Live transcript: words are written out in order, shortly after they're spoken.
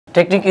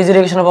Technique easy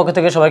এডুকেশনের পক্ষ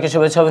থেকে সবাইকে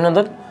শুভেচ্ছা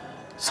অভিনন্দন।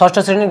 ষষ্ঠ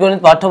শ্রেণীর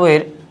গণিত পাঠ্য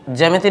বইয়ের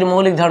জ্যামিতির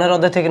মৌলিক ধারণার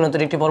অধ্যায় থেকে নতুন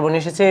একটি পর্ব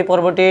নিয়ে এসেছে। এই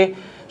পর্বটি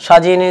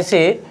সাজিয়ে নিয়েছে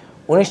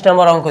 19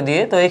 নম্বর অঙ্ক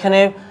দিয়ে। তো এখানে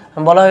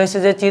বলা হয়েছে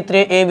যে চিত্রে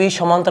এ বি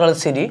সমান্তরাল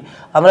সিডি।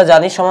 আমরা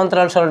জানি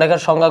সমান্তরাল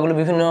সরলরেখার সংজ্ঞাগুলো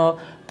বিভিন্ন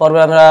পর্বে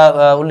আমরা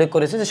উল্লেখ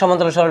করেছি যে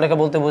সমান্তরাল সরলরেখা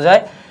বলতে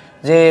বোঝায়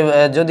যে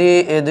যদি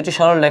দুটি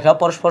সরলরেখা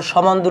পরস্পর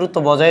সমান দূরত্ব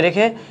বজায়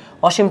রেখে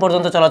অসীম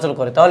পর্যন্ত চলাচল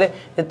করে, তাহলে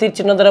তীর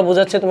চিহ্ন দ্বারা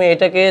বোঝাচ্ছে তুমি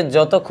এটাকে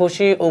যত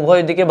খুশি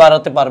উভয় দিকে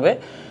বাড়াতে পারবে।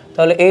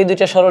 তাহলে এই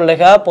দুইটা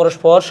সরলরেখা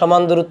পরস্পর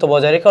সমান দূরত্ব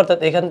বজায় রেখে, অর্থাৎ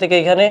এখান থেকে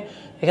এখানে,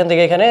 এখান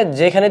থেকে এখানে,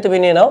 যেখানে তুমি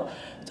নিয়ে নাও,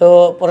 তো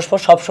পরস্পর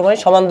সবসময়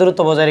সমান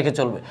দূরত্ব বজায় রেখে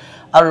চলবে।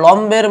 আর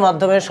লম্বের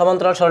মাধ্যমে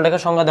সমান্তরাল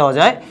সরলরেখার সংজ্ঞা দেওয়া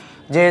যায়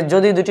যে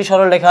যদি দুটি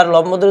সরলরেখার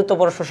লম্ব দূরত্ব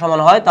পরস্পর সমান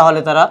হয় তাহলে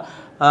তারা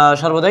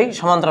সর্বদাই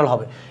সমান্তরাল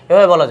হবে,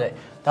 এভাবে বলা যায়।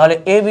 তাহলে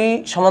এ বি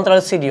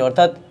সমান্তরাল সিডি,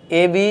 অর্থাৎ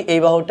এ বি এই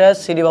বাহুটা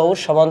সিডি বাহুর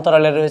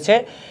সমান্তরালে রয়েছে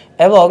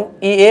এবং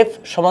ইএফ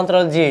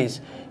সমান্তরাল জিএইচ,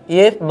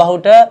 ইএফ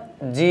বাহুটা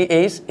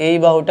জিএইচ এই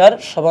বাহুটার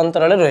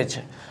সমান্তরালে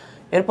রয়েছে।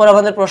 এরপর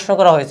আমাদের প্রশ্ন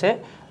করা হয়েছে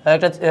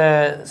একটা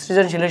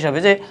সৃজনশীল হিসাবে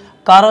যে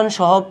কারণ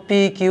সহ পি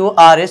কিউ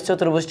আর এস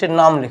চতুর্ভুজটির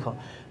নাম লেখো।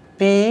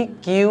 পি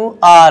কিউ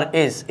আর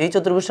এস এই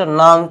চতুর্ভুজটার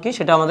নাম কি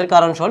সেটা আমাদের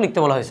কারণ সহ লিখতে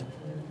বলা হয়েছে।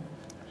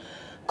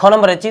 খ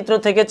নম্বরে চিত্র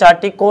থেকে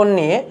চারটি কোণ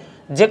নিয়ে,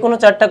 যে কোনো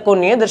চারটা কোণ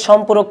নিয়ে এদের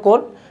সম্পূরক কোণ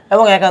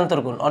এবং একান্তর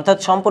কোণ, অর্থাৎ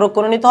সম্পূরক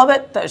কোণ নিতে হবে,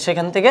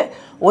 সেখান থেকে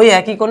ওই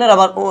একই কোণের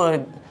আবার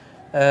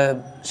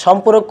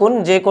সম্পূরক কোণ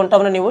যে কোণটা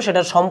আমরা নিব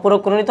সেটার সম্পূরক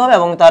কোণ নিতে হবে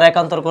এবং তার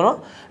একান্তর কোণও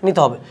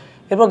নিতে হবে।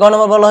 এরপর গ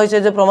নম্বর বলা হয়েছে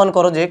যে প্রমাণ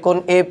করো যে কোণ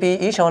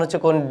এপিই সমান হচ্ছে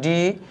কোণ ডি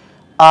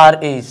আর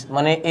এইচ,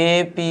 মানে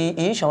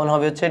এপিই সমান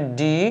হবে হচ্ছে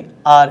ডি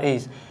আর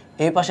এইচ,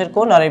 এই পাশের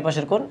কোণ আর এই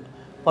পাশের কোণ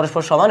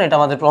পরস্পর সমান, এটা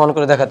আমাদের প্রমাণ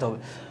করে দেখাতে হবে।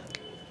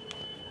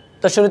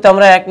 তো শুরুতে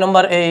আমরা 1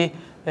 নম্বর এই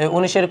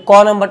 19-এর ক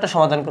নাম্বারটা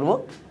সমাধান করব।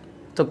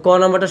 তো ক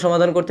নাম্বারটা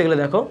সমাধান করতে গেলে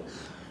দেখো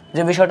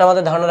যে বিষয়টা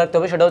আমাদের ধারণা রাখতে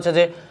হবে সেটা হচ্ছে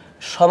যে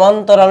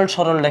সমান্তরাল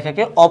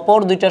সরলরেখাকে অপর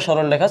দুইটা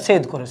সরলরেখা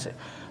ছেদ করেছে।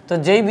 তো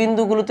যেই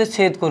বিন্দুগুলোতে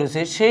ছেদ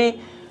করেছে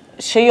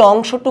সেই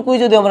অংশটুকুই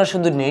যদি আমরা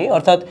শুধু নিই,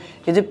 অর্থাৎ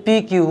এই যে পি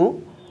কিউ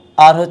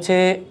আর হচ্ছে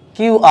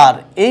কিউ আর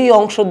এই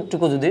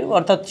অংশটুকু যদি,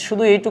 অর্থাৎ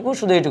শুধু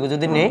এইটুকু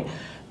যদি নেই,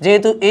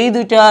 যেহেতু এই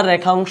দুইটা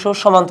রেখাংশ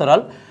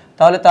সমান্তরাল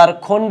তাহলে তার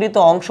খণ্ডিত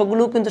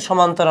অংশগুলো কিন্তু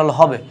সমান্তরাল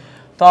হবে।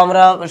 তো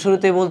আমরা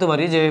শুরুতেই বলতে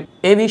পারি যে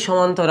এ বি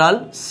সমান্তরাল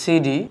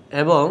সিডি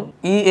এবং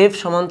ইএফ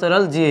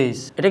সমান্তরাল জিএইচ,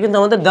 এটা কিন্তু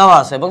আমাদের দেওয়া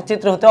আছে এবং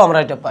চিত্র হতেও আমরা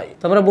এটা পাই।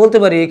 তো আমরা বলতে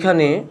পারি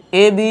এখানে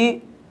A B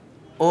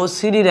O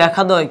CD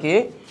রেখাদ্বয়কে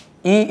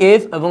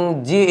EF এবং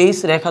জিএইচ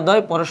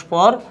রেখাদ্বয়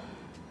পরস্পর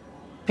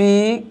পি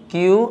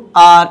কিউ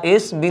আর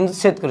এস বিন্দু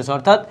ছেদ করেছে,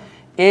 অর্থাৎ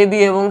এ বি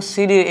এবং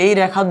সিডি এই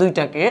রেখা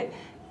দুইটাকে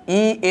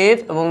ইএফ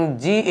এবং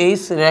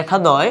GH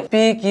রেখাদ্বয়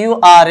P Q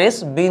R S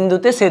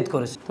বিন্দুতে ছেদ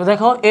করেছে। তো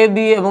দেখো এ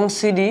বি এবং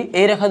সিডি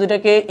এই রেখা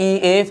দুটাকে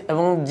ইএফ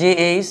এবং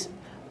জিএইচ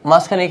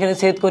মাঝখানে এখানে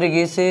ছেদ করে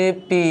গিয়েছে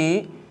পি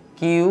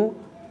কিউ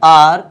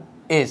আর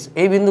এস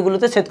এই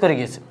বিন্দুগুলোতে ছেদ করে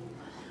গিয়েছে।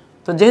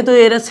 তো যেহেতু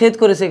এরা ছেদ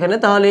করেছে এখানে,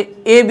 তাহলে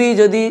এ বি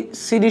যদি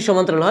সিডি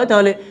সমান্তরাল হয়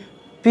তাহলে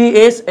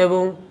পিএস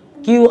এবং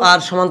কিউ আর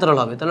সমান্তরাল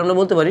হবে। তাহলে আমরা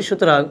বলতে পারি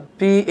সুতরাং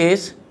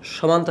পিএস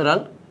সমান্তরাল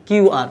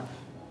কিউ আর,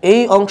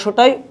 এই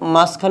অংশটাই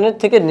মাঝখানের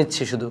থেকে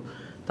নিচ্ছি শুধু।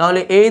 তাহলে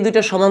এই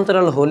দুইটা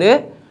সমান্তরাল হলে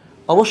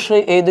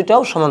অবশ্যই এই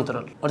দুইটাও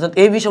সমান্তরাল, অর্থাৎ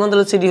এ বি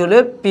সমান্তরাল সিডি হলে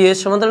পিএস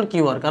সমান্তরাল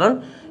কিউ আর, কারণ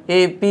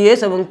এই পিএস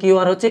এবং কিউ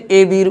আর হচ্ছে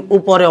এ বির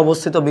উপরে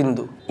অবস্থিত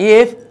বিন্দু।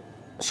 ইএফ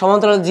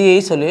সমান্তরাল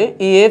জিএইচ হলে,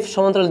 ইএফ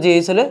সমান্তরাল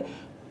জিএইচ হলে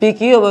পি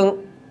কিউ এবং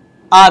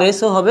আর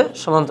এসও হবে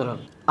সমান্তরাল।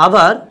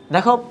 আবার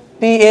দেখো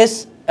পিএস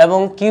এবং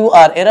কিউ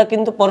আর এরা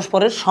কিন্তু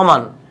পরস্পরের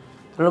সমান।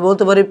 আমরা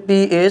বলতে পারি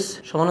পিএস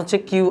সমান হচ্ছে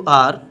কিউ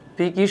আর,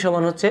 পি কিউ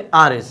সমান হচ্ছে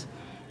আর এস।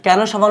 কেন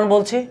সমান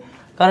বলছি?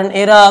 কারণ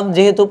এরা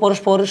যেহেতু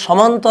পরস্পর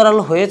সমান্তরাল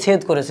হয়ে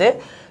ছেদ করেছে,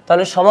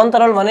 তাহলে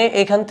সমান্তরাল মানে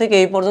এখান থেকে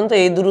এই পর্যন্ত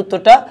এই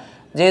দূরত্বটা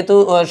যেহেতু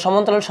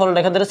সমান্তরাল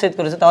সরলরেখা দ্বারা ছেদ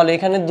করেছে, তাহলে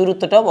এখানে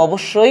দূরত্বটা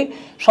অবশ্যই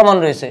সমান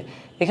রয়েছে।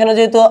 এখানে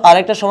যেহেতু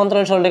আরেকটা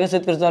সমান্তরাল সরলরেখা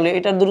ছেদ করেছে, তাহলে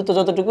এটার দূরত্ব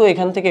যতটুকু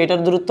এখান থেকে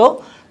এটার দূরত্ব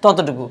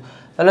ততটুকু।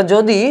 তাহলে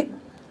যদি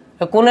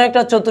কোনো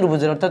একটা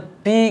চতুর্ভুজের, অর্থাৎ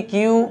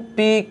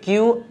পি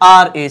কিউ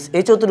আর এস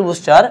এই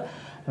চতুর্ভুজটার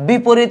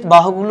বিপরীত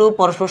বাহুগুলো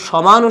পরস্পর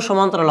সমান ও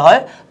সমান্তরাল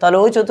হয়, তাহলে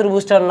ওই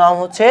চতুর্ভুজটার নাম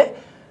হচ্ছে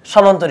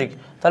সমান্তরিক।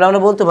 তাহলে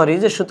আমরা বলতে পারি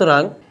যে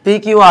সুতরাং পি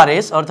কিউ আর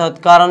এস, অর্থাৎ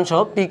কারণ সহ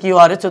পি কিউ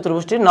আর এস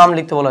চতুর্ভুজটির নাম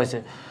লিখতে বলা হয়েছে।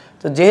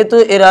 তো যেহেতু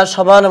এরা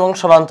সমান এবং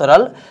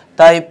সমান্তরাল,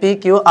 তাই পি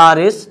কিউ আর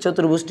এস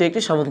চতুর্ভুজটি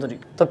একটি সমান্তরিক।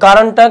 তো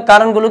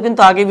কারণগুলো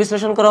কিন্তু আগে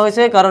বিশ্লেষণ করা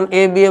হয়েছে, কারণ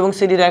এ বি এবং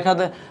সিডি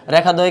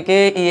রেখাদ্বয়কে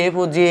ইএফ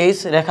ও GH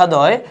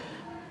রেখাদ্বয়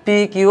P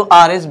Q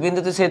R S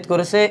বিন্দুতে ছেদ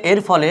করেছে। এর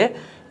ফলে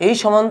এই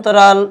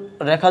সমান্তরাল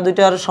রেখা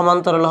দুইটার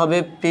সমান্তরাল হবে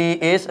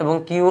পিএস এবং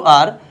কিউ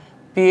আর,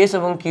 পিএস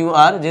এবং কিউ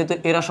আর, যেহেতু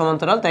এরা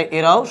সমান্তরাল তাই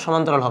এরাও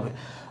সমান্তরাল হবে।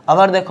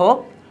 আবার দেখো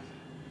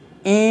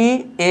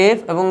ইএফ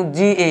এবং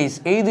জিএইচ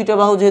এই দুইটা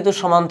বাহু যেহেতু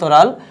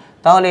সমান্তরাল,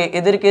 তাহলে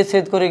এদেরকে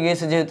ছেদ করে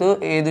গিয়েছে যেহেতু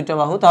এই দুইটা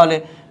বাহু, তাহলে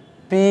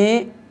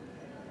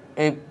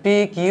পি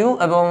কিউ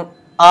এবং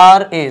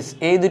আর এস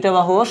এই দুইটা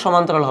বাহুও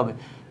সমান্তরাল হবে।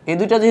 এই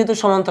দুইটা যেহেতু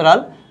সমান্তরাল,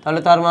 তাহলে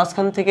তার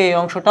মাঝখান থেকে এই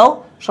অংশটাও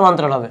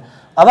সমান্তরাল হবে।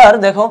 আবার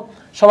দেখো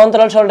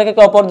সমান্তরাল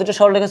সরলরেখাকে অপর দুটো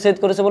সরলরেখা ছেদ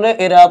করেছে বলে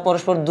এরা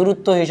পরস্পর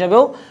দূরত্ব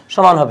হিসাবেও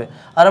সমান হবে।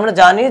 আর আমরা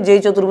জানি যেই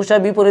চতুর্ভুজের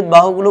বিপরীত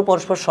বাহুগুলো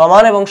পরস্পর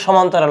সমান এবং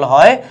সমান্তরাল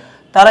হয়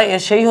তারা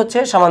সেই হচ্ছে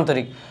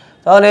সামান্তরিক।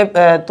 তাহলে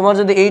তোমার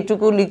যদি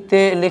এইটুকু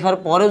লেখার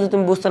পরেও যদি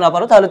তুমি বুঝতে না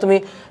পারো তাহলে তুমি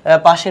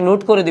পাশে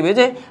নোট করে দিবে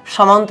যে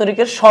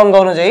সামান্তরিকের সংজ্ঞা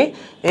অনুযায়ী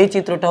এই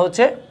চিত্রটা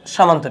হচ্ছে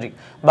সামান্তরিক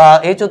বা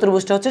এই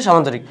চতুর্ভুজটা হচ্ছে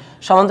সামান্তরিক।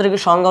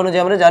 সামান্তরিকের সংজ্ঞা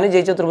অনুযায়ী আমরা জানি যে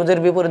এই চতুর্ভুজের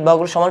বিপরীত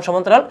বাহুগুলো সমান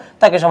সমান্তরাল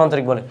তাকে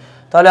সামান্তরিক বলে।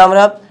 তাহলে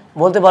আমরা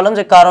বলতে পারলাম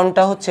যে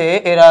কারণটা হচ্ছে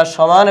এরা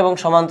সমান এবং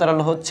সমান্তরাল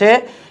হচ্ছে,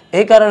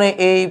 এই কারণে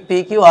এই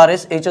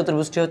PQRS এই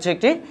চতুর্ভুজটি হচ্ছে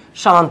একটি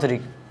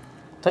সামান্তরিক।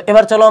 তো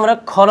এবার চলো আমরা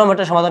খ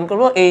নম্বরটা সমাধান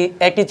করব এই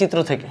একই চিত্র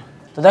থেকে।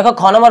 তো দেখো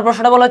খ নম্বর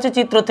প্রশ্নটা বলা হচ্ছে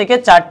চিত্র থেকে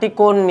 4টি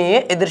কোণ নিয়ে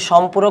এদের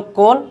সম্পূরক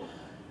কোণ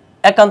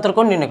একান্তর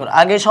কোণ নির্ণয় করো।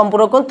 আগে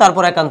সম্পূরক কোণ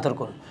তারপর একান্তর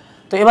কোণ।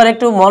 তো এবার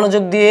একটু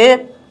মনোযোগ দিয়ে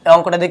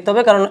অঙ্কটা দেখতে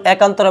হবে, কারণ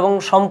একান্তর এবং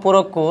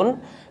সম্পূরক কোণ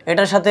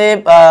এটার সাথে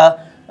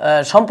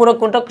সম্পূরক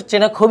কোণটা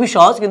চেনা খুবই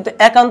সহজ, কিন্তু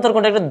একান্তর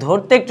কোণটা একটু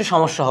ধরতে একটু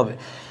সমস্যা হবে।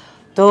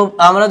 তো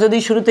আমরা যদি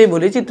শুরুতেই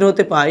বলি চিত্র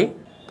হতে পাই,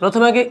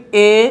 প্রথমে আগে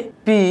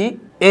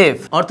APF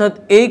অর্থাৎ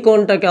এই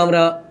কোণটাকে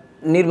আমরা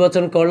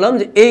নির্বাচন করলাম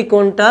যে এই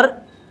কোণটার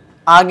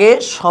আগে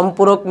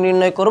সম্পূরক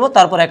নির্ণয় করব,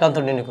 তারপর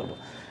একান্তর নির্ণয় করব।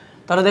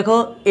 তাহলে দেখো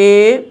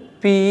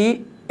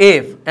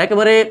APF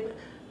একেবারে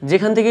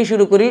যেখান থেকেই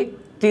শুরু করি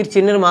তীর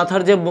চিহ্নের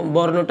মাথার যে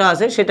বর্ণটা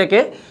আছে সেটাকে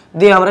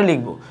দিয়ে আমরা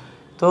লিখব।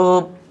 তো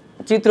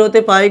চিত্র হতে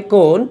পাই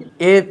কোণ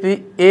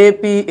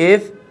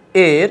APF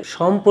এর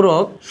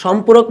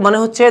সম্পূরক মানে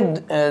হচ্ছে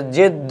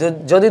যে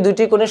যদি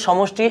দুটি কোণের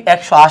সমষ্টি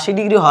 180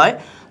 ডিগ্রি হয়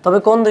তবে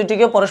কোণ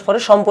দুইটিকে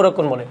পরস্পরের সম্পূরক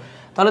কোণ বলে।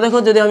 তাহলে দেখো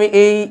যদি আমি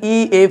এই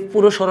EF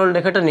পুরো সরল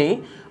রেখাটা নিই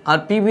আর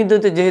P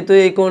বিন্দুতে যেহেতু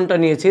এই কোণটা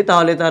নিয়েছি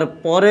তাহলে তার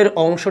পরের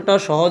অংশটা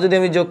সহ যদি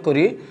আমি যোগ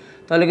করি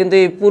তাহলে কিন্তু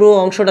এই পুরো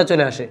অংশটা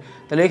চলে আসে।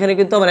 তাহলে এখানে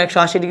কিন্তু আমার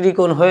 180 ডিগ্রি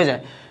কোণ হয়ে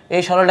যায়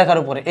এই সরল রেখার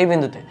উপরে এই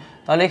বিন্দুতে।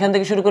 তাহলে এখান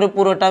থেকে শুরু করে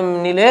পুরোটা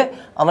নিলে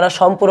আমরা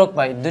সম্পূরক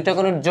পাই, দুইটা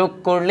কোণের যোগ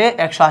করলে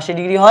 180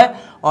 ডিগ্রি হয়,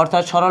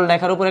 অর্থাৎ সরল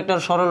রেখার উপর একটা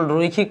সরল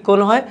রৈখিক কোণ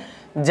হয়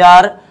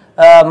যার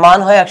মান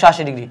হয়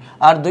 180 ডিগ্রি।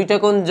 আর দুইটা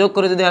কোণ যোগ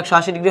করে যদি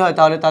 180 ডিগ্রি হয়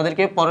তাহলে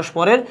তাদেরকে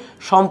পরস্পরের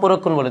সম্পূরক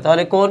কোণ বলে।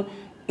 তাহলে কোণ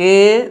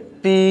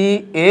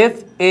APF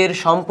এর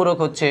সম্পূরক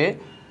হচ্ছে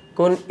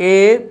কোণ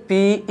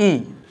APE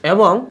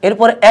এবং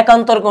এরপর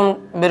একান্তর কোণ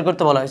বের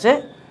করতে বলা হয়েছে,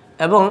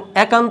 এবং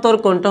একান্তর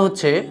কোণটা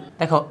হচ্ছে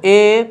দেখো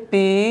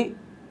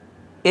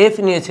APF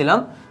নিয়েছিলাম,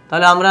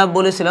 তাহলে আমরা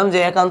বলেছিলাম যে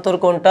একান্তর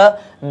কোণটা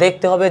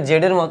দেখতে হবে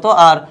জেডের মতো,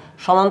 আর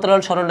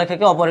সমান্তরাল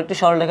সরলরেখাকে অপর একটি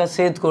সরলরেখা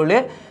ছেদ করলে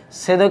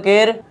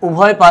ছেদকের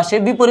উভয় পাশে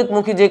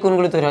বিপরীতমুখী যে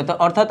কোণগুলি তৈরি হয়,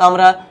 অর্থাৎ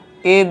আমরা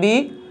AB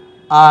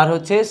আর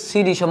হচ্ছে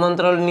CD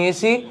সমান্তরাল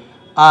নিয়েছি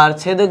আর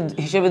ছেদক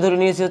হিসেবে ধরে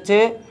নিয়েছি হচ্ছে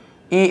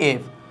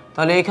EF।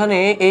 তাহলে এখানে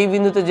এই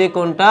বিন্দুতে যে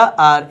কোণটা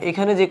আর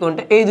এখানে যে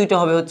কোণটা এই দুইটা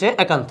হবে হচ্ছে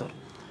একান্তর।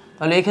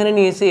 তাহলে এখানে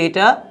নিয়েছি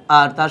এটা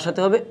আর তার সাথে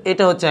হবে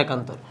এটা হচ্ছে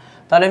একান্তর।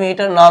 তাহলে আমি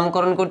এটার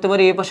নামকরণ করতে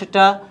পারি এই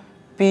পাশেরটা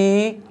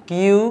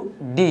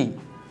PQD,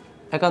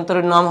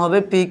 একান্তরের নাম হবে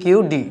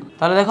PQD।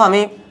 তাহলে দেখো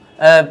আমি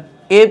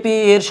AP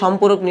এর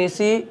সম্পূরক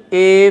নিয়েছি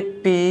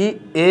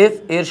APF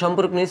এর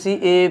সম্পূরক নিয়েছি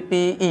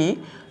APE,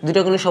 দুটো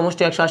কোণের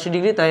সমষ্টি 180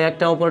 ডিগ্রি তাই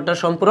একটা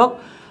অপরটার সম্পূরক,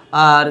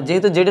 আর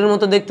যেহেতু জেডের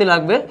মতো দেখতে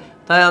লাগবে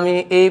তাই আমি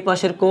এই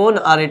পাশের কোণ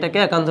আর এটাকে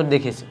একান্তর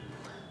দেখেছি।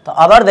 তো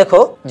আবার দেখো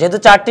যেহেতু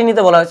 4টি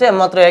নিতে বলা হয়েছে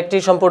মাত্র একটি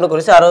সম্পূর্ণ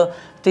করেছে, আরও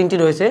 3টি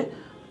রয়েছে।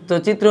 তো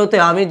চিত্র হতে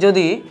আমি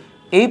যদি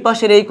এই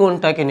পাশের এই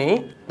কোণটাকে নেই,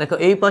 দেখো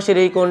এই পাশের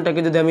এই কোণটাকে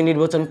যদি আমি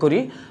নির্বাচন করি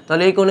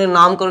তাহলে এই কোণের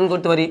নামকরণ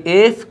করতে পারি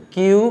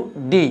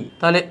FQD।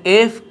 তাহলে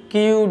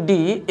FQD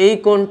এই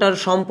কোণটার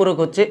সম্পূরক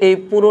হচ্ছে এই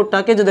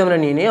পুরোটাকে যদি আমরা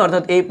নিয়ে নিই,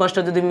 অর্থাৎ এই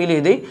পাশটা যদি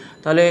মিলিয়ে দিই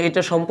তাহলে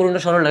এটা সম্পূর্ণ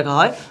সরলরেখা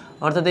হয়,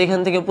 অর্থাৎ এখান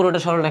থেকে পুরোটা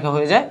সরলরেখা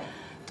হয়ে যায়।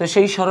 তো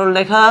সেই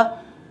সরলরেখা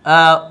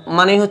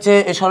মানে হচ্ছে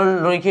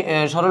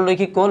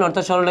সরলরৈখিক কোণ,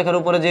 অর্থাৎ সরলরেখার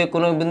উপরে যে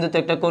কোনো বিন্দুতে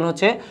একটা কোণ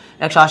হচ্ছে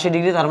 180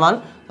 ডিগ্রি তার মান,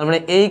 তার মানে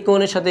এই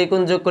কোণের সাথে এই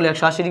কোণ যোগ করলে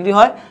 180 ডিগ্রি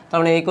হয়, তার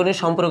মানে এই কোণের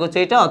সম্পর্ক হচ্ছে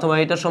এটা অথবা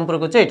এটার সম্পর্ক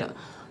হচ্ছে এটা।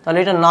 তাহলে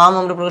এটার নাম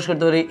আমরা প্রকাশ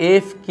করতে পারি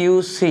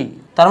FQC।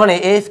 তার মানে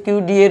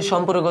FQD এর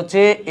সম্পর্ক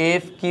হচ্ছে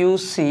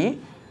FQC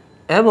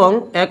এবং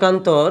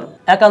একান্তর।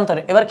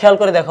 এবার খেয়াল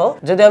করে দেখো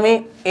যদি আমি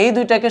এই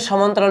দুইটাকে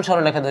সমান্তরাল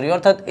সরলরেখা ধরি,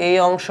 অর্থাৎ এই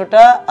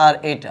অংশটা আর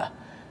এটা,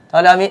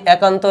 তাহলে আমি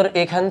একান্তর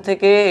এখান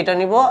থেকে এটা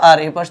নিব আর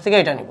এই পাশ থেকে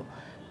এটা নিব,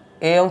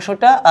 এই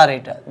অংশটা আর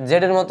এটা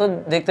জেডের মতো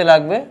দেখতে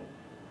লাগবে,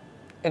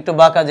 একটু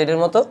বাঁকা জেডের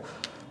মতো,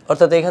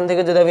 অর্থাৎ এখান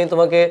থেকে যদি আমি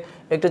তোমাকে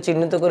একটু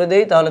চিহ্নিত করে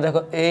দেই তাহলে দেখো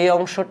এই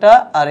অংশটা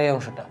আর এই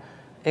অংশটা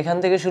এখান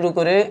থেকে শুরু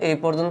করে এই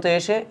পর্যন্ত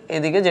এসে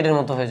এদিকে জেডের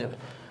মতো হয়ে যাবে।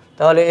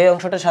 তাহলে এই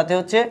অংশটার সাথে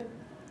হচ্ছে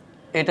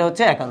এটা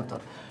হচ্ছে একান্তর।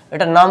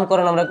 এটার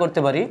নামকরণ আমরা করতে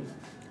পারি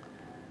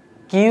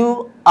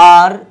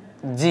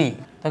QRG।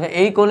 দেখো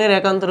এই কোণের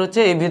একান্তর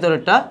হচ্ছে এই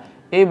ভিতরেরটা,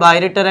 এই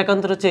বাইরেরটার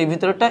একান্তর হচ্ছে এই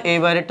ভিতরেরটা, এই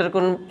বাইরেরটার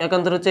কোণ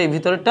একান্তর হচ্ছে এই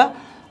ভিতরেরটা।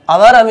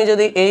 আবার আমি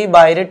যদি এই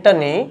বাইরেরটা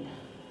নেই,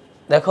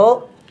 দেখো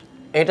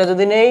এটা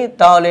যদি নেই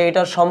তাহলে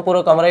এটার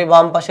সম্পূরক আমরা এই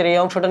বাম পাশের এই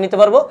অংশটা নিতে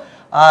পারবো,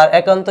 আর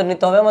একান্তর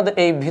নিতে হবে আমাদের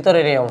এই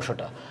ভিতরের এই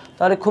অংশটা।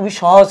 তাহলে খুবই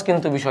সহজ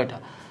কিন্তু বিষয়টা।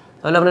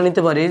 তাহলে আমরা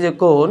নিতে পারি যে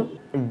কোণ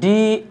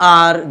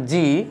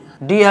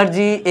DRG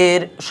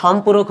এর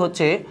সম্পূরক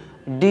হচ্ছে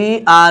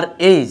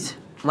DRH,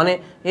 মানে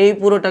এই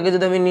পুরোটাকে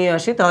যদি আমি নিয়ে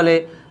আসি তাহলে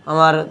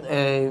আমার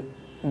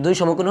 2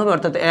 সমকোণ হবে,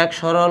 অর্থাৎ এক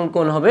সরল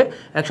কোণ হবে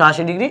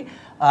 180 ডিগ্রি।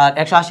 আর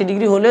 180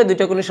 ডিগ্রি হলে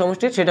দুইটা কোণের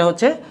সমষ্টি, সেটা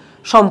হচ্ছে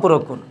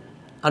সম্পূরক কোণ।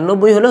 আর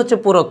 90 হলে হচ্ছে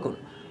পূরক কোণ।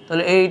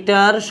 তাহলে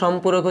এইটার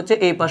সম্পূরক হচ্ছে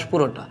এই পাশ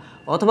পুরোটা,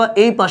 অথবা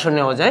এই পাশও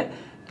নেওয়া যায়,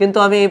 কিন্তু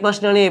আমি এই পাশ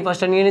না নিয়ে এই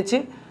পাশটা নিয়ে নিচ্ছি।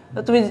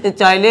 তুমি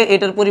চাইলে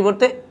এটার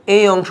পরিবর্তে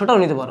এই অংশটাও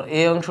নিতে পারো,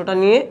 এই অংশটা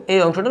নিয়ে এই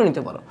অংশটাও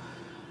নিতে পারো।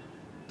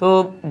 তো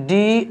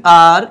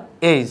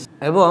DRH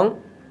এবং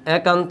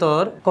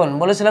একান্তর কোণ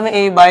বলেছিলাম,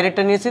 এই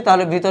বাইরেরটা নিয়েছি,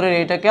 তাহলে ভিতরের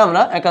এইটাকে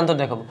আমরা একান্তর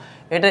দেখাবো।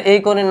 এটা এই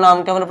কোণের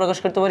নামকে আমরা প্রকাশ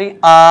করতে পারি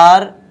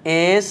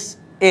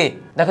RSA।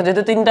 দেখো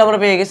যেহেতু 3টা আমরা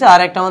পেয়ে গেছি, আর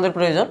একটা আমাদের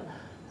প্রয়োজন।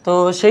 তো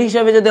সেই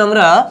হিসাবে যদি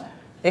আমরা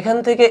এখান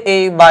থেকে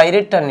এই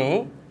বাইরেরটা নিই,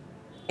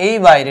 এই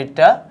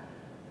বাইরেরটা,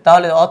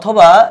 তাহলে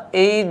অথবা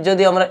এই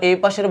যদি আমরা এই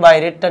পাশের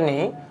বাইরেরটা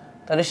নিই,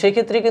 তাহলে সেই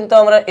ক্ষেত্রে কিন্তু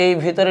আমরা এই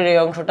ভিতরের এই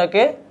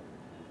অংশটাকে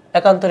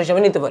একান্তর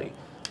হিসেবে নিতে পারি।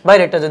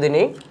 বাইরেরটা যদি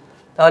নিই,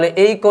 তাহলে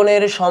এই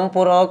কোণের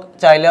সম্পূরক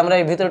চাইলে আমরা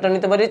এই ভিতরটা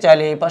নিতে পারি,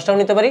 চাইলে এই পাশটাও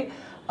নিতে পারি।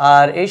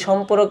 আর এই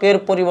সম্পূরকের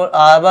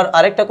আবার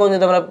আরেকটা কোণ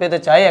যদি আমরা পেতে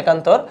চাই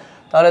একান্তর,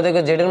 তাহলে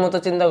দেখো জেডের মতো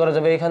চিন্তা করা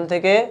যাবে, এখান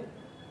থেকে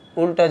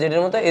উল্টা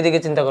জেডের মতো এদিকে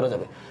চিন্তা করা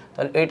যাবে।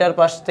 তাহলে এইটার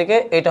পাশ থেকে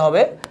এটা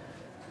হবে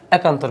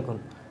একান্তর কোণ।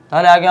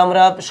 তাহলে আগে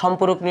আমরা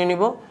সম্পূরক নিয়ে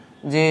নিব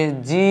যে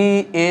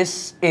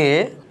GSA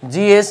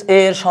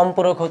এর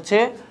সম্পূরক হচ্ছে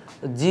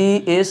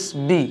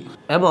GSB,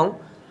 এবং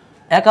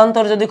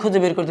একান্তর যদি খুঁজে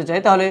বের করতে চাই,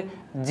 তাহলে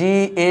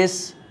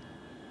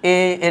GSA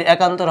এর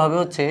একান্তর হবে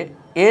হচ্ছে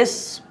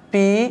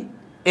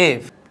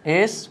SPF।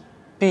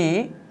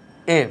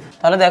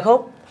 তাহলে দেখো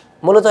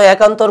মূলত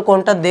একান্তর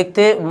কোণটা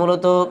দেখতে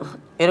মূলত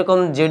এরকম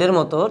জেডের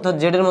মতো, অর্থাৎ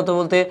জেডের মতো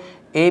বলতে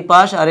এই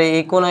পাশ আর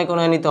এই কোণায়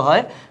কোণায় নিতে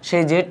হয়।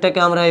 সেই জেডটাকে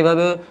আমরা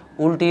এইভাবে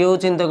উল্টিয়েও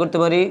চিন্তা করতে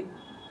পারি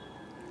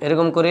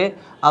এরকম করে,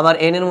 আবার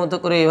এনের মতো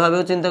করে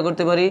এভাবেও চিন্তা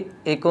করতে পারি,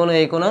 এই কোণা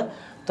এই কোণা।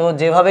 তো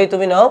যেভাবেই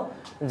তুমি নাও,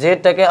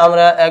 জেডটাকে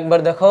আমরা একবার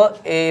দেখো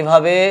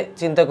এইভাবে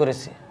চিন্তা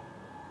করেছি,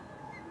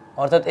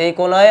 অর্থাৎ এই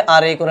কোণায়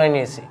আর এই কোণায়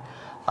নিয়েছি।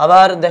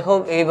 আবার দেখো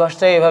এই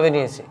বাসটা এভাবে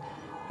নিয়েছি,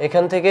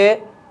 এখান থেকে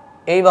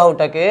এই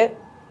বাহুটাকে,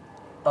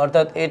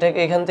 অর্থাৎ এটাকে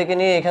এখান থেকে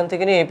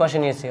নিয়ে এই পাশে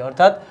নিয়েছি।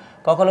 অর্থাৎ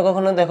কখনো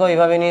কখনো দেখো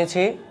এইভাবে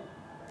নিয়েছি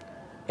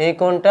এই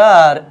কোণটা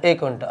আর এই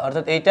কোণটা,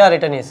 অর্থাৎ এইটা আর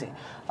এটা নিয়েছি।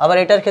 আবার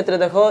এটার ক্ষেত্রে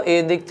দেখো এই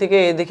দিক থেকে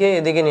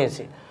এদিকে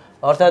নিয়েছি,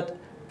 অর্থাৎ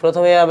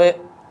প্রথমে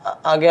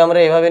আগে আমরা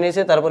এভাবে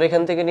নিয়েছি, তারপর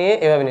এখান থেকে নিয়ে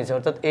এভাবে নিয়েছি,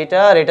 অর্থাৎ এটা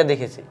আর এটা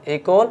দেখেছি, এই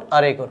কোণ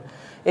আর এই কোণ।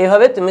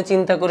 এইভাবে তুমি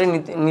চিন্তা করে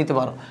নিতে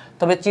পারো।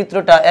 তবে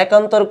চিত্রটা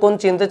একান্তর কোণ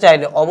চিনতে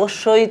চাইলে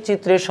অবশ্যই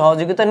চিত্রের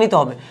সহযোগিতা নিতে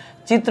হবে।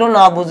 চিত্র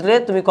না বুঝলে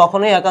তুমি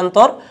কখনোই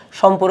একান্তর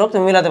সম্পূরক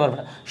তুমি মেলাতে পারবে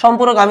না।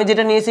 সম্পূরক আমি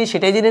যেটা নিয়েছি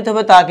সেটাই যে নিতে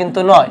হবে তা কিন্তু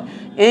নয়।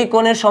 এই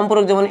কোণের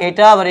সম্পূরক যেমন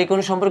এটা, আবার এই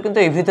কোণের সম্পূরক কিন্তু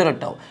এই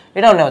ভিতরেরটাও,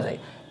 এটাও নেওয়া যায়।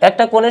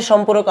 একটা কোণের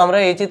সম্পূরক আমরা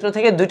এই চিত্র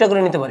থেকে 2টা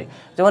করে নিতে পারি।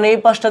 যেমন এই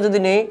পাশটা যদি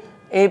নেই,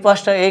 এই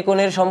পাশটা এই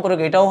কোণের সম্পর্ক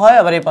এটাও হয়,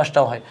 আবার এই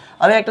পাশটাও হয়।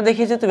 আমি একটা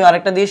দেখিয়েছি, তুমি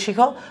আরেকটা দিয়ে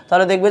শিখো,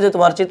 তাহলে দেখবে যে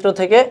তোমার চিত্র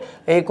থেকে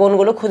এই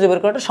কোণগুলো খুঁজে বের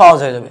করাটা সহজ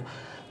হয়ে যাবে।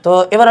 তো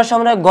এবার আসলে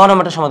আমরা গ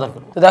নাম্বারটা সমাধান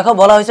করব। তো দেখো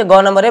বলা হয়েছে গ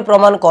নাম্বারে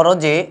প্রমাণ করো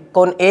যে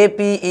কোণ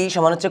APE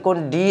সমান হচ্ছে কোণ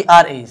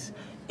DRH।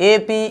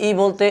 APE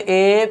বলতে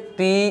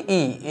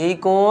APE এই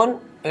কোণ,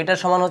 এটা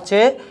সমান হচ্ছে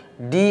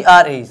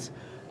DRH,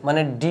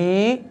 মানে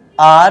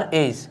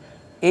DRH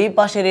এই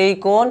পাশের এই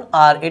কোণ,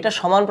 আর এটা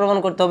সমান প্রমাণ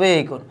করতে হবে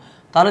এই কোণ।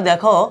 তাহলে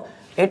দেখো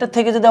এটা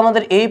থেকে যদি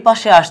আমাদের এই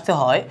পাশে আসতে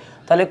হয়,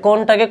 তাহলে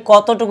কোণটাকে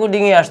কতটুকু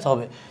ডিঙিয়ে আসতে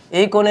হবে?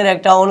 এই কোণের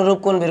একটা অনুরূপ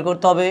কোণ বের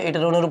করতে হবে,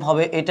 এটার অনুরূপ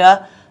হবে এটা,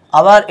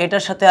 আবার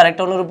এটার সাথে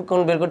আরেকটা অনুরূপ কোণ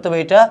বের করতে হবে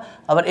এটা,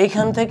 আবার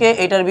এইখান থেকে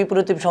এটার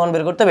বিপরীত সমান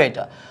বের করতে হবে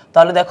এটা।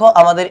 তাহলে দেখো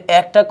আমাদের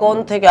একটা কোণ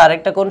থেকে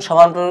আরেকটা কোণ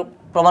সমান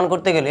প্রমাণ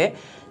করতে গেলে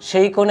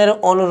সেই কোণের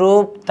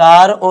অনুরূপ,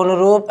 তার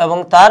অনুরূপ এবং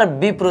তার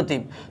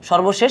বিপ্রতীপ,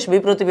 সর্বশেষ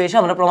বিপ্রতীপ এসে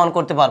আমরা প্রমাণ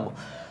করতে পারবো।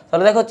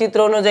 তাহলে দেখো চিত্র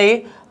অনুযায়ী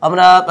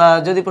আমরা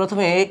যদি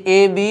প্রথমে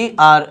AB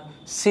আর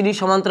CD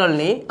সমান্তরাল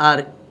নিই, আর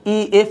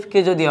EF কে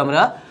যদি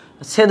আমরা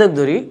ছেদক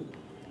ধরি,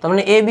 তার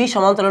মানে AB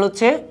সমান্তরাল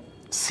হচ্ছে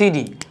CD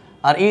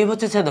আর EF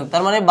হচ্ছে ছেদক।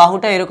 তার মানে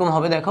বাহুটা এরকম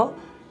হবে, দেখো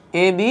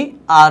AB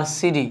আর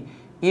CD,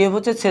 EF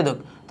হচ্ছে ছেদক।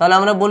 তাহলে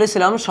আমরা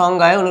বলেছিলাম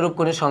সংজ্ঞায়, অনুরূপ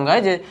কোণের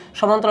সংজ্ঞায়, যে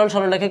সমান্তরাল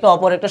সরলরেখাকে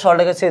অপর একটা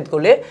সরলরেখা ছেদ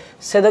করলে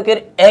ছেদকের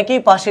একই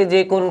পাশে যে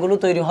কোণগুলো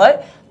তৈরি হয়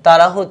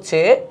তারা হচ্ছে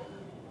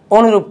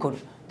অনুরূপ কোণ।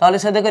 তাহলে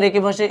ছেদকের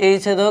একই পাশে এই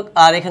ছেদক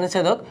আর এখানে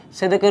ছেদক,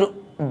 ছেদকের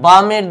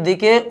বামের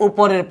দিকে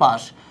উপরের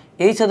পাশ,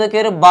 এই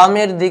ছেদকের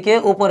বামের দিকে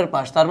উপরের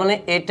পাশ, তার মানে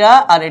এটা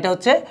আর এটা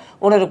হচ্ছে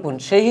অনুরূপ কোণ।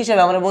 সেই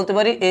হিসাবে আমরা বলতে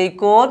পারি এই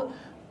কোণ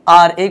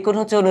আর এই কোণ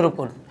হচ্ছে অনুরূপ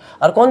কোণ।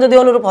 আর কোণ যদি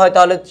অনুরূপ হয়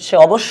তাহলে সে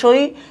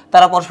অবশ্যই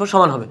তারা পরস্পর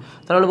সমান হবে।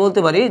 তাহলে বলতে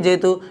পারি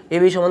যেহেতু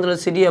AB সমান্তরাল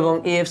CD এবং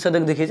EF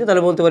ছেদক দেখিয়েছি,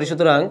 তাহলে বলতে পারি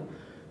সুতরাং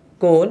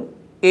কোণ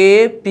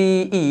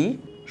APE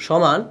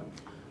সমান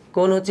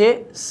কোণ হচ্ছে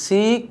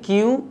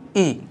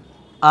CQE।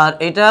 আর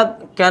এটা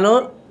কেন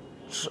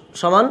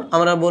সমান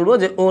আমরা বলবো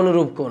যে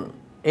অনুরূপ কোণ,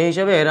 এই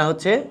হিসাবে এরা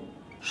হচ্ছে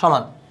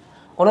সমান,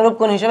 অনুরূপ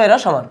কোণ হিসাবে এরা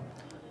সমান।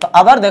 তো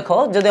আবার দেখো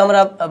যদি আমরা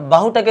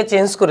বাহুটাকে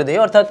চেঞ্জ করে দিই,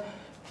 অর্থাৎ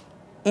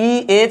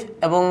EF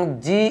এবং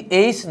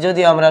GH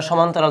যদি আমরা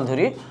সমান্তরাল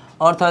ধরি,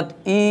 অর্থাৎ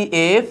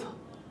EF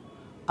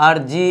আর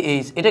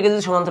GH এটাকে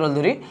যদি সমান্তরাল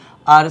ধরি,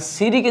 আর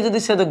সিডিকে যদি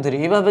ছেদক ধরি,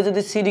 এইভাবে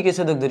যদি সিডিকে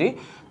ছেদক ধরি,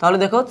 তাহলে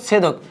দেখো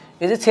ছেদক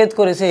এই যে ছেদ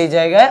করেছে এই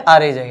জায়গায়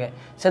আর এই জায়গায়,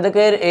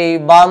 ছেদকের এই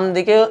বাম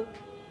দিকে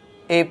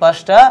এই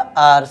পাশটা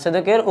আর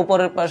ছেদকের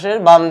উপরের পাশের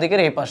বাম দিকের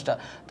এই পাশটা,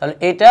 তাহলে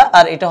এটা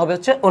আর এটা হবে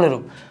হচ্ছে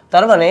অনুরূপ।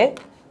 তার মানে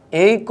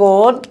এই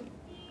কোণ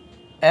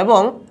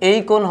এবং এই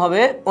কোণ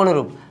হবে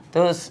অনুরূপ। তো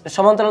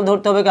সমান্তরাল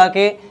ধরতে হবে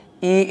কাকে?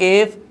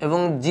 ইএফ এবং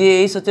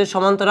জিএইচ হচ্ছে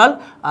সমান্তরাল,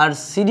 আর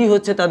সিডি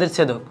হচ্ছে তাদের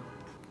ছেদক।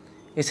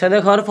 এই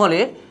ছেদক হওয়ার ফলে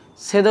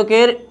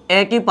ছেদকের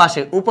একই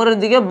পাশে, উপরের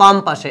দিকে বাম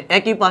পাশে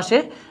একই পাশে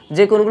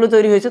যে কোণগুলো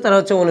তৈরি হয়েছে তারা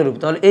হচ্ছে অনুরূপ।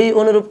 তাহলে এই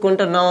অনুরূপ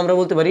কোণটার নাম আমরা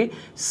বলতে পারি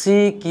সি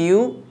কিউ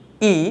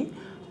ই,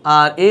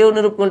 আর এই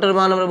অনুরূপ কোণটার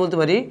মান আমরা বলতে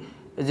পারি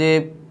যে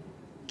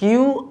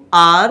কিউ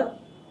আর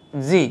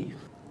জি।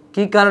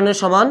 কী কারণে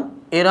সমান?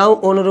 এরাও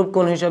অনুরূপ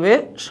কোণ হিসাবে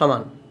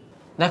সমান।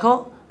 দেখো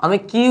আমি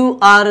কিউ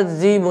আর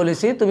জি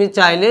বলেছি, তুমি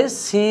চাইলে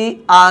সি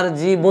আর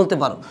জি বলতে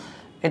পারো,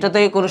 এটাতে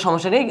কোনো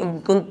সমস্যা নেই,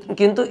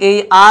 কিন্তু এই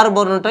আর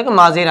বর্ণটাকে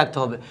মাঝেই রাখতে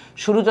হবে।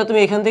 শুরুটা তুমি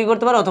এখান থেকে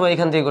করতে পারো অথবা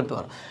এখান থেকে করতে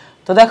পারো।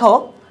 তো দেখো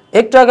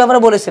একটু আগে আমরা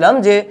বলেছিলাম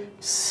যে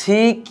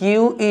C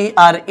Q E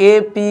R A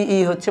P E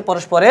হচ্ছে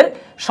পরস্পরের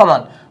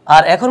সমান,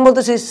 আর এখন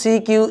বলতেছি সি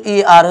কিউ ই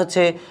আর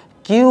হচ্ছে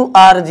কিউ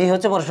আর জি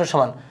হচ্ছে পরস্পর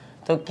সমান।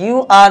 তো কিউ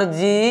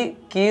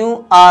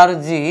আর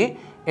জি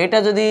এটা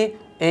যদি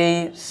এই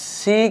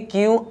সি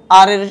কিউ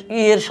আর এর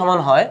ই এর সমান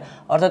হয়,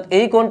 অর্থাৎ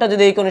এই কোণটা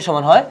যদি এই কোণের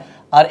সমান হয়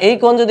আর এই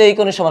কোণ যদি এই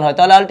কোণের সমান হয়,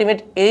 তাহলে আলটিমেট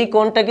এই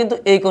কোণটা কিন্তু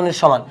এই কোণের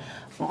সমান।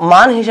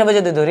 মান হিসাবে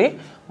যদি ধরি,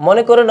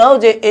 মনে করে নাও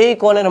যে এই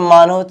কোণের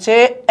মান হচ্ছে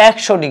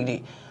 100 ডিগ্রি,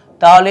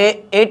 তাহলে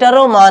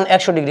এটারও মান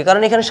 100 ডিগ্রি,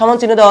 কারণ এখানে সমান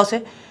চিহ্ন দেওয়া আছে।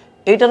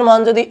 এইটার মান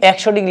যদি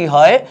 100 ডিগ্রি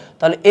হয়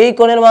তাহলে এই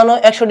কোণের মানও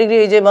 100 ডিগ্রি,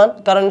 এই যে মান,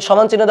 কারণ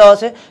সমান চিহ্ন দেওয়া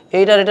আছে,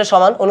 এইটার এটা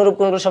সমান, অনুরূপ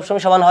কোণগুলো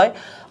সবসময় সমান হয়।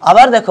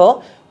 আবার দেখো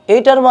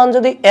এইটার মান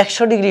যদি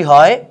 100 ডিগ্রি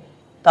হয়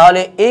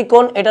তাহলে এই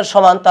কোণ এটার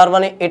সমান, তার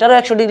মানে এটারও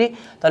 100 ডিগ্রি,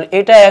 তাহলে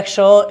এটা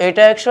 100,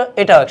 এটা 100,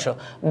 এটাও 100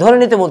 ধরে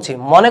নিতে বলছি,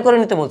 মনে করে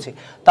নিতে বলছি।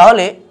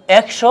 তাহলে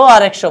 100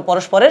 আর 100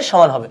 পরস্পরের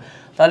সমান হবে।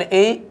 তাহলে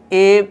এই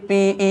এ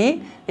পি ই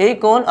এই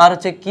কোণ আর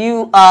হচ্ছে কিউ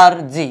আর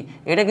জি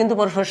এটা কিন্তু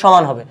পরস্পর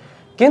সমান হবে।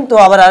 কিন্তু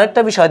আবার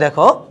আরেকটা বিষয়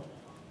দেখো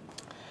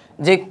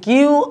যে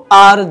কিউ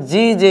আর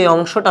জি যে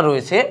অংশটা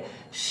রয়েছে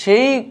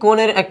সেই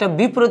কোণের একটা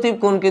বিপরীত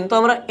কোণ কিন্তু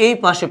আমরা এই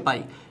পাশে পাই,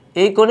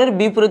 এই কোণের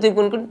বিপরীত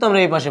কোণ কিন্তু আমরা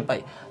এই পাশে পাই।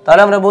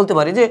 তাহলে আমরা বলতে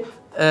পারি যে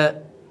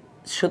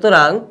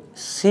সুতরাং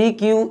সি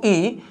কিউ ই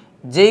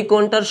যেই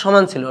কোণটার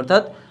সমান ছিল,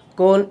 অর্থাৎ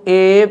কোণ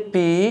এ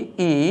পি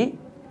ই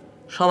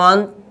সমান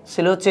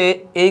ছিল হচ্ছে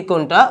এই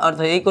কোণটা,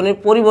 অর্থাৎ এই কোণের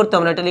পরিবর্তে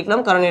আমরা এটা লিখলাম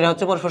কারণ এরা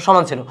হচ্ছে পরস্পর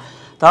সমান ছিল।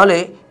 তাহলে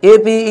এ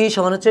পি ই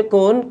সমান হচ্ছে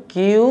কোণ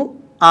কিউ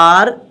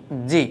আর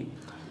জি।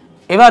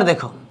 এবার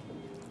দেখো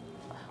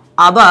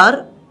আবার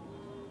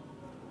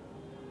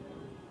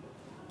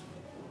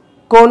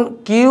কোণ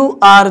কিউ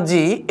আর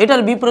জি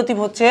এটার বিপরীত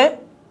হচ্ছে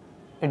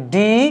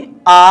ডি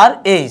আর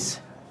এইচ।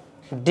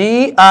 ডি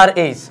আর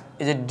এইচ,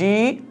 এই যে ডি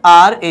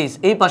আর এইচ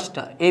এই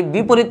পাশটা, এই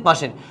বিপরীত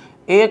পাশের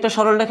এই একটা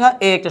সরল রেখা,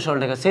 এই একটা সরল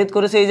রেখা ছেদ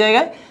করেছে এই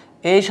জায়গায়,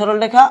 এই সরল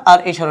রেখা আর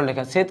এই সরল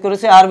রেখা ছেদ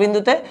করেছে আর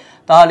বিন্দুতে।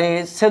 তাহলে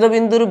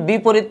ছেদবিন্দুর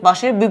বিপরীত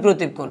পাশে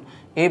বিপরীত কোণ,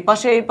 এই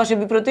পাশে এই পাশে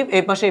বিপরীত,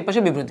 এই পাশে এই পাশে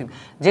বিপরীত।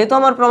 যেহেতু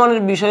আমার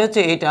প্রমাণের বিষয়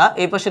হচ্ছে এটা,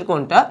 এই পাশের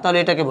কোণটা, তাহলে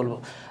এটাকে বলবো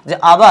যে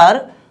আবার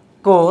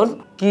কোণ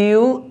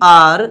কিউ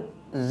আর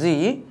জি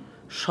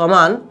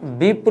সমান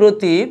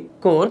বিপরীত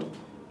কোণ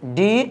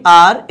ডি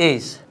আর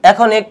এইচ।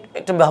 এখন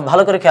একটু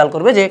ভালো করে খেয়াল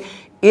করবে যে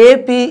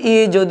এপিই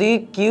যদি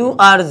কিউ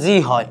আর জি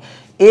হয়,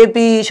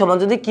 এপিই সমান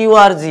যদি কিউ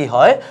আর জি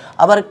হয়,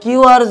 আবার কিউ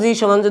আর জি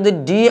সমান যদি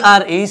ডি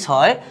আর এইচ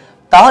হয়,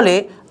 তাহলে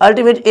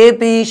আলটিমেট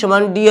এপিই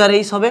সমান ডি আর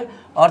এইচ হবে।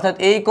 অর্থাৎ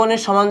এই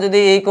কোণের সমান যদি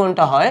এই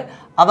কোণটা হয়,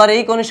 আবার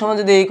এই কোণের সমান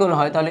যদি এই কোণ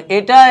হয়, তাহলে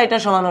এটা এটা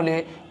সমান হলে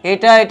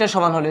এটা এটা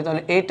সমান হলে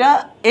তাহলে এটা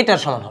এটার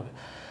সমান হবে।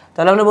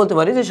 তাহলে আমরা বলতে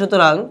পারি যে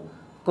সুতরাং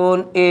কোণ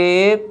এ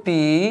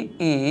পি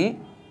ই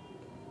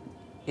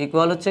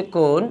ইকুয়াল হচ্ছে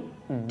কোণ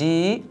ডি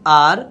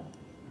আর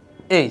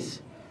এইচ,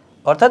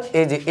 অর্থাৎ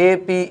এই যে এ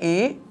পি ই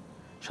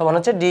সমান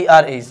হচ্ছে ডি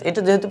আর এইচ। এটা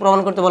যেহেতু প্রমাণ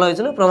করতে বলা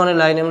হয়েছিল, প্রমাণের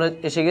লাইনে আমরা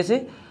এসে গেছি,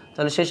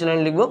 তাহলে শেষ লাইন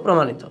লিখবো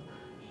প্রমাণিত।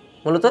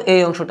 মূলত এই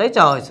অংশটাই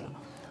চাওয়া হয়েছিল।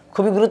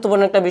 খুবই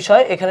গুরুত্বপূর্ণ একটা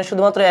বিষয়, এখানে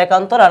শুধুমাত্র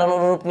একান্তর আর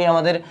অনুরূপ নিয়ে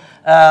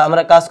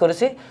আমরা কাজ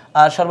করেছি।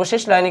 আর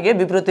সর্বশেষ লাইনে গিয়ে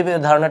বিপরীত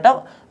ধারণাটা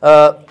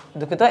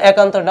দুঃখিত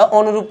একান্তর না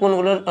অনুরূপ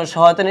কোণগুলোর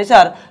সহায়তা নিয়েছি,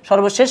 আর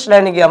সর্বশেষ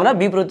লাইনে গিয়ে আমরা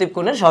বিপরীত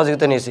কোণের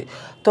সহযোগিতা নিয়েছি।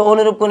 তো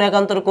অনুরূপ কোণ,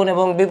 একান্তর কোণ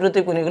এবং বিপরীত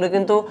কোণ এগুলো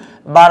কিন্তু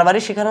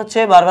বারবারই শেখানো হচ্ছে,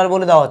 বারবার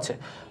বলে দেওয়া হচ্ছে।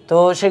 তো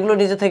সেগুলো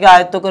নিজে থেকে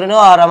আয়ত্ত করে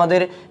নাও, আর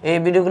আমাদের এই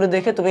ভিডিওগুলো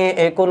দেখে তুমি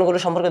এই কোণগুলো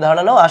সম্পর্কে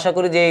ধারণা নাও। আশা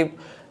করি যে এই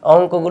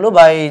অঙ্কগুলো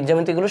বা এই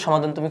জ্যামিতিগুলো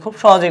সমাধান তুমি খুব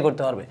সহজেই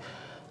করতে পারবে।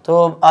 তো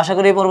আশা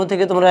করি এই পর্ব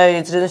থেকে তোমরা এই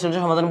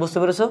সৃজনশীলের সমাধান বুঝতে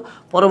পেরেছো।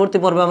 পরবর্তী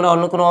পর্বে আমরা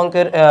অন্য কোনো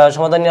অঙ্কের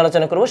সমাধান নিয়ে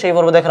আলোচনা করবো, সেই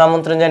পর্ব দেখার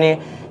আমন্ত্রণ জানিয়ে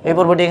এই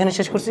পর্বটি এখানে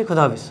শেষ করছি।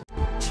 খুদা হাফেজ।